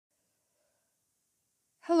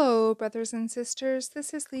Hello, brothers and sisters.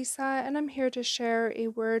 This is Lisa, and I'm here to share a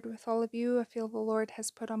word with all of you I feel the Lord has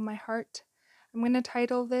put on my heart. I'm going to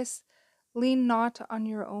title this, Lean Not on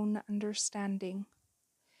Your Own Understanding.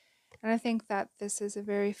 And I think that this is a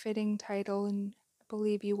very fitting title, and I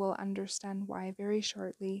believe you will understand why very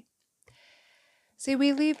shortly. See,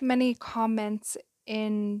 we leave many comments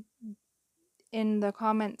in the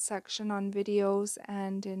comment section on videos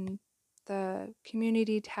and in the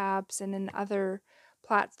community tabs and in other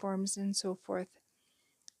platforms and so forth.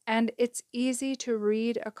 And it's easy to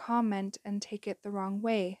read a comment and take it the wrong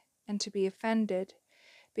way and to be offended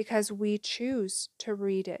because we choose to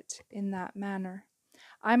read it in that manner.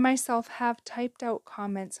 I myself have typed out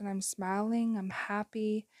comments and I'm smiling, I'm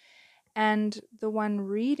happy, and the one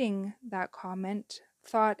reading that comment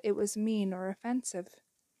thought it was mean or offensive.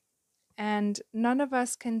 And none of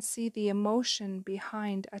us can see the emotion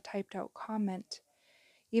behind a typed out comment.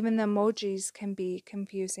 Even the emojis can be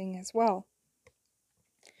confusing as well.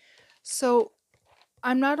 So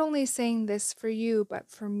I'm not only saying this for you, but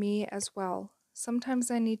for me as well. Sometimes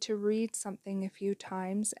I need to read something a few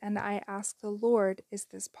times and I ask the Lord, is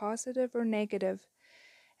this positive or negative?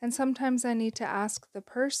 And sometimes I need to ask the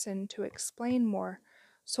person to explain more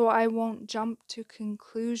so I won't jump to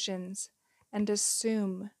conclusions and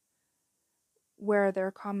assume where their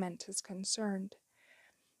comment is concerned.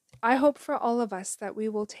 I hope for all of us that we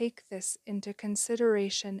will take this into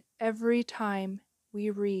consideration every time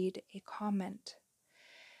we read a comment.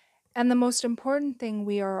 And the most important thing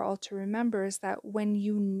we are all to remember is that when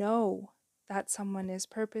you know that someone is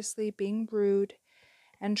purposely being rude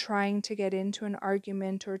and trying to get into an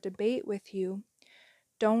argument or debate with you,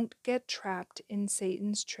 don't get trapped in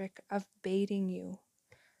Satan's trick of baiting you.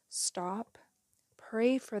 Stop,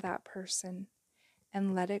 pray for that person,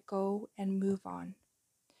 and let it go and move on.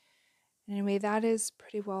 Anyway, that is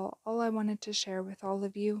pretty well all I wanted to share with all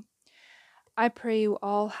of you. I pray you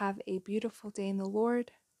all have a beautiful day in the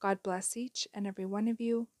Lord. God bless each and every one of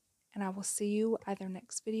you, and I will see you either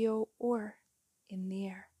next video or in the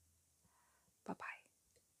air. Bye-bye.